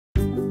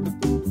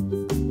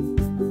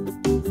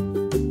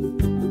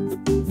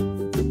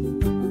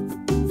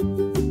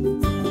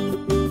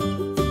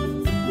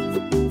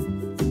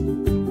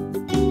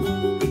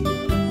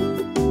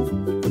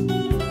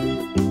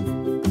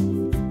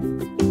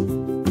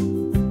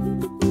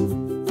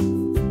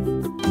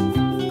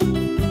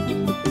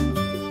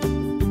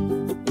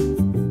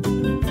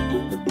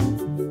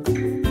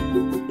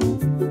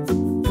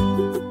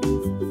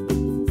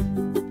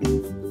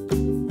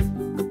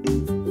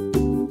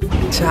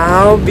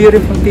Ciao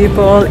beautiful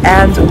people,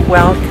 and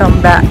welcome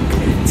back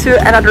to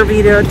another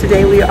video.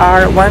 Today we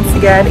are once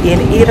again in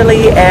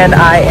Italy, and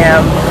I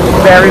am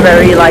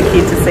very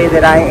lucky to say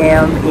that I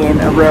am in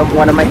Rome,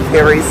 one of my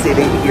favorite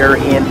cities here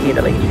in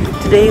Italy.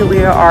 Today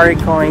we are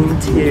going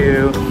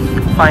to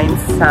find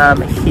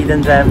some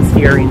hidden gems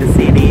here in the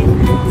city,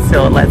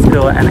 so let's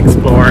go and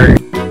explore.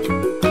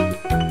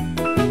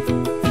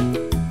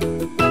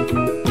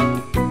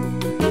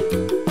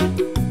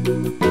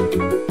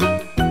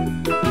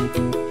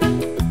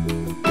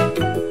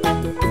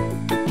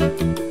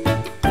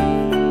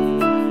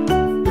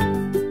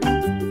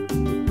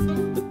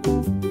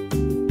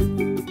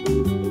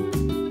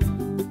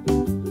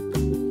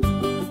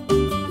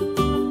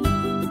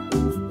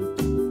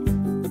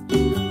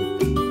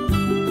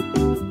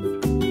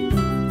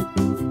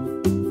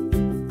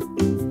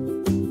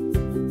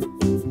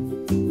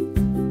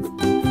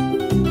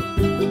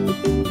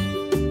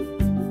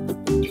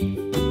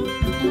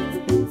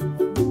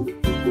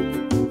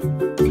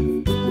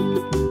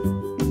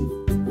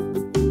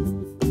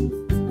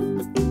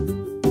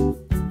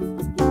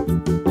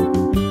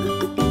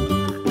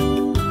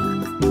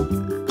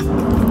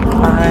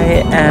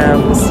 I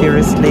am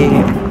seriously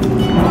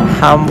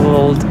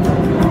humbled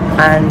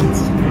and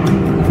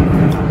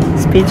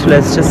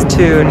speechless just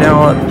to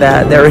know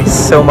that there is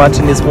so much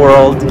in this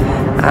world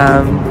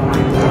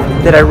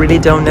that I really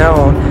don't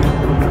know.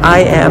 I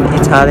am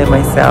Italian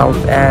myself,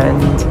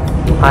 and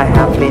I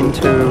have been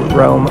to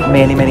Rome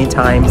many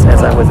times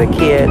as I was a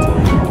kid,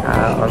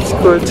 on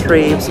school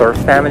trips or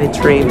family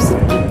trips,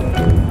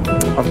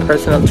 on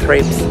personal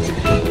trips,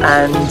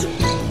 and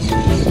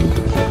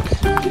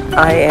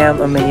I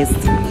am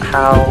amazed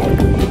how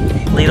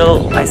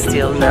little I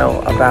still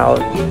know about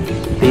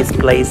these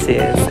places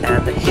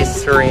and the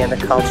history and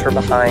the culture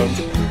behind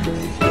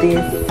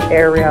this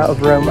area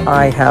of Rome.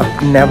 I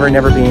have never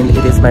been.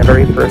 It is my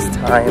very first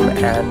time,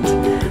 and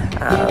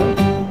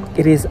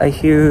it is a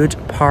huge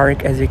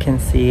park, as you can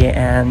see,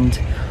 and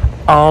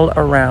all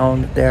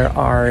around there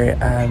are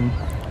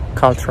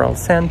cultural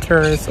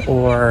centers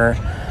or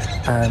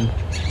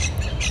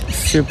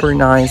super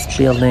nice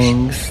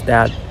buildings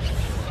that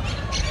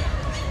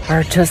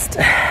are just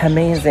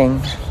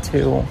amazing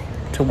to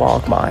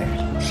walk by.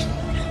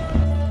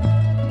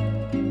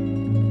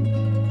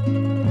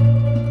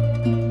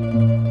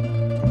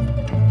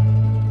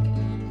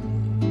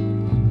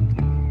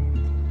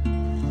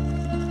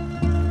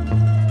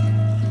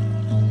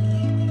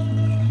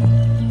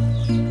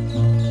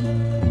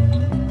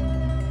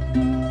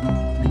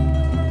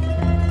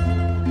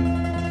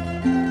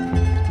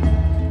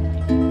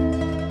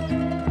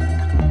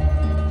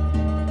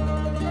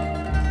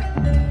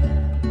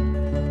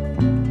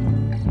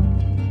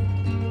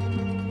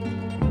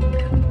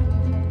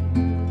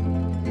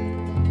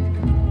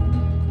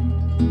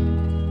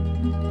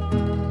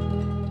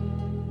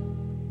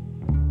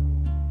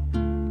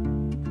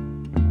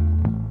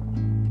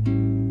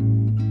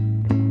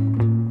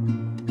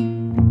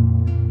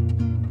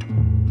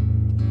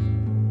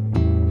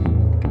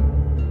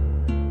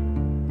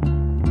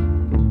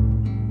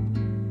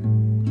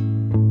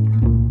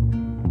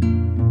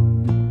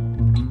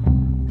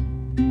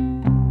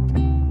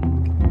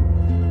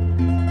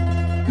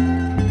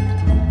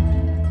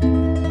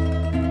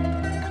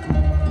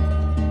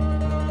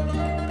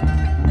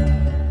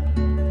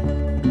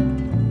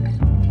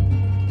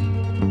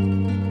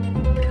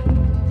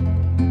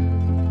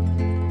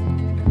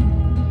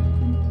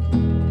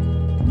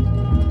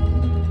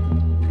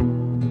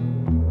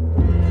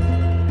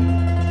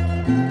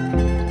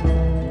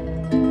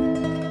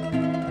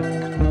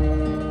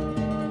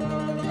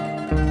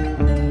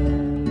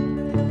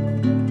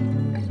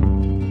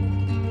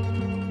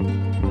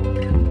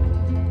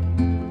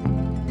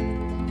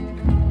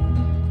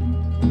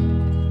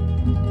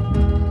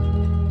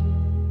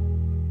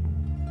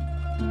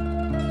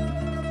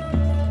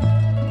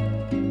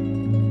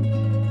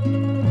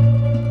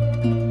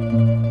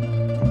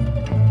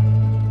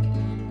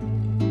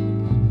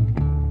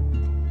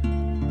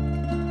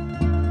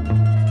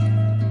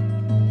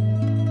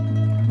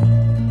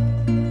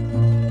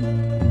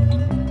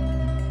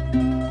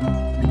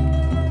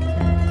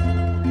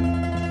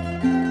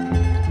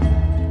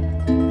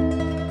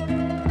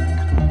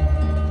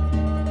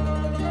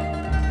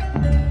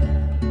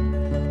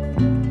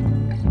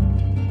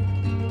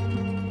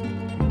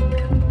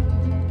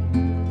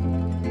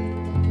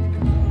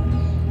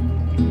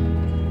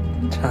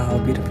 Ciao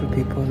beautiful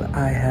people,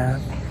 I have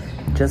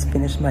just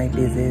finished my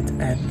visit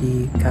at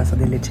the Casa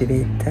delle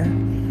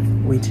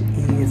Civette, which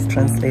is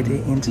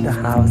translated into the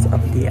House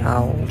of the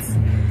Owls,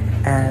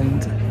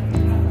 and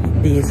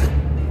this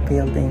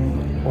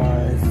building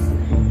was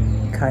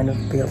kind of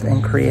built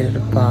and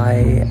created by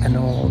an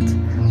old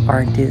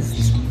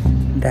artist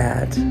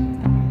that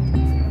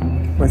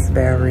was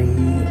very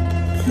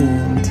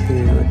keen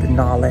to the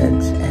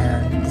knowledge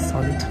and the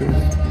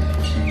solitude.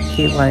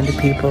 He wanted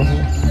people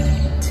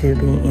to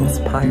be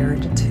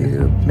inspired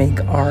to make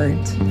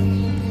art,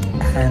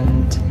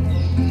 and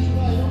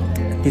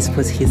this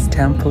was his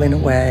temple in a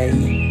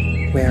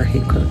way where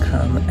he could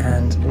come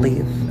and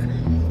live,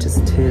 just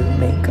just to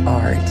make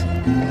art.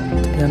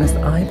 To be honest,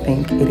 I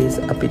think it is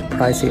a bit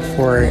pricey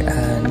for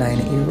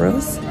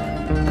 €9,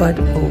 but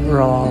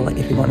overall,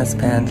 if you want to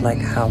spend like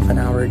half an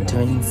hour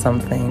doing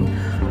something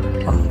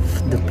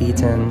off the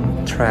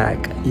beaten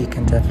track, you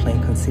can definitely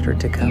consider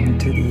to come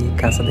to the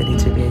Casa delle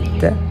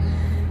Civette.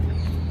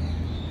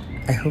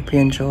 I hope you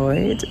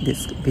enjoyed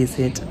this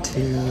visit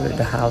to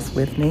the house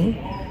with me.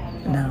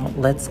 Now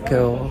let's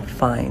go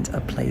find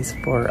a place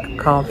for a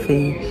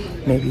coffee,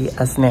 maybe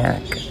a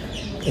snack.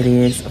 It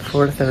is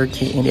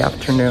 4:30 in the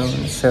afternoon,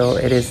 so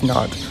it is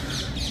not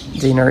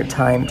dinner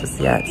time just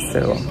yet.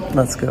 So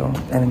let's go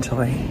and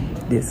enjoy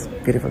this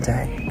beautiful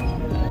day.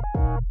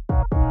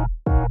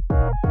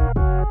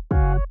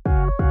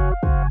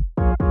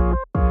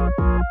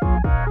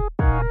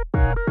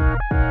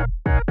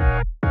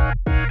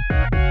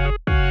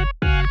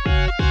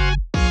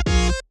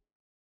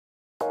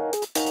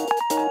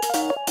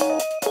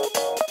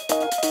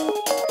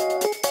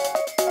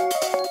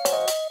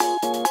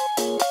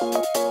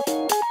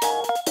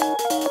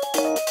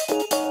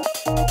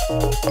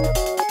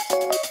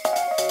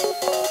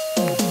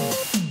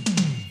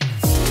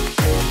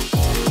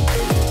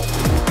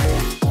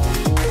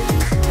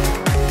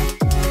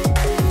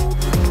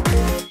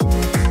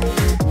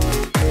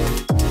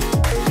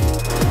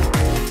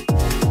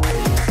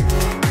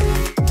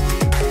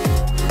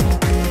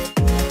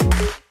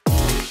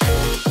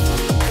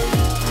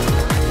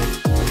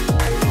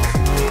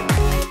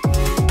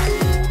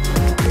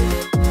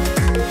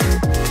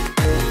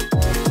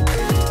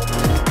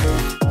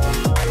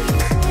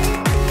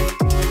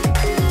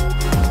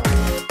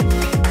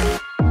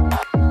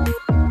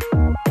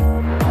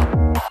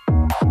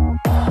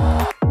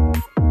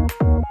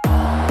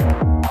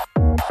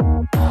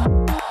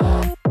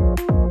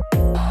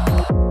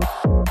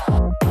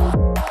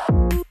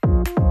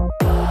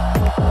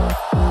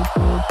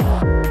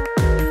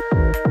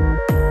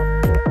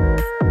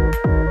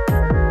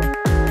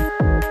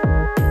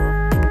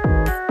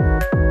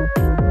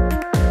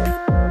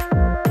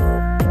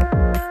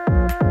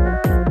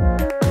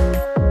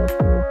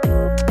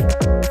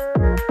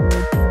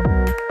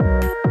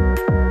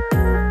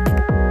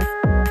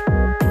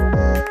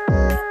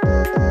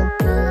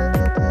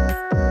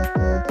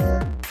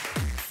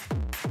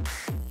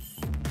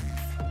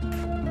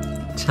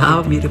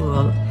 Ciao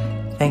beautiful!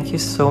 Thank you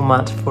so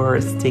much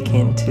for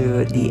sticking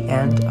to the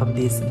end of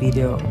this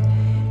video.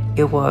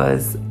 It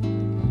was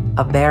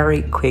a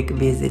very quick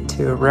visit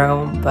to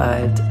Rome,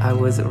 but I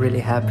was really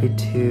happy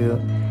to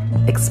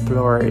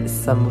explore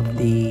some of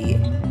the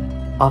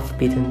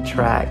off-beaten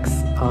tracks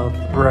of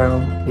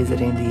Rome,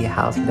 visiting the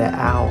House of the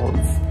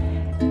Owls.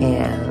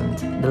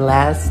 And the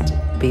last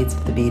bits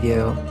of the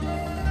video,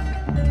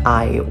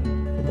 I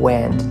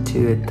went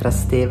to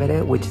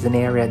Trastevere, which is an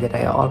area that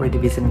I already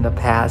visited in the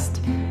past,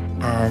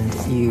 and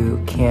you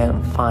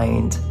can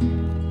find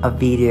a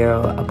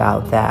video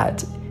about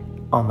that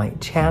on my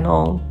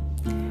channel.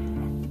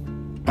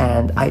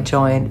 And I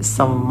joined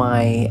some of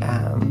my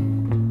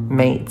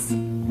mates,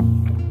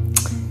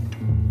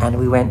 and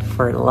we went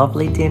for a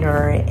lovely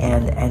dinner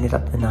and ended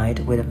up the night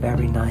with a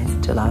very nice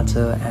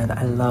gelato. And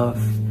I love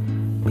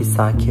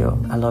pistachio,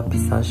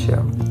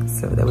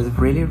 so that was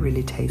really,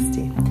 really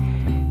tasty.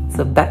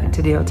 So back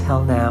to the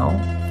hotel now,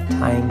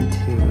 time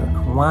to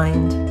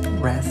unwind,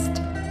 rest,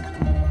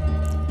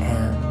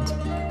 and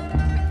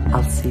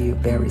I'll see you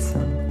very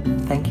soon.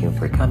 Thank you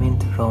for coming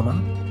to Roma,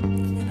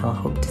 and I'll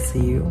hope to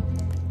see you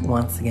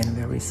once again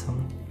very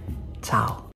soon. Ciao!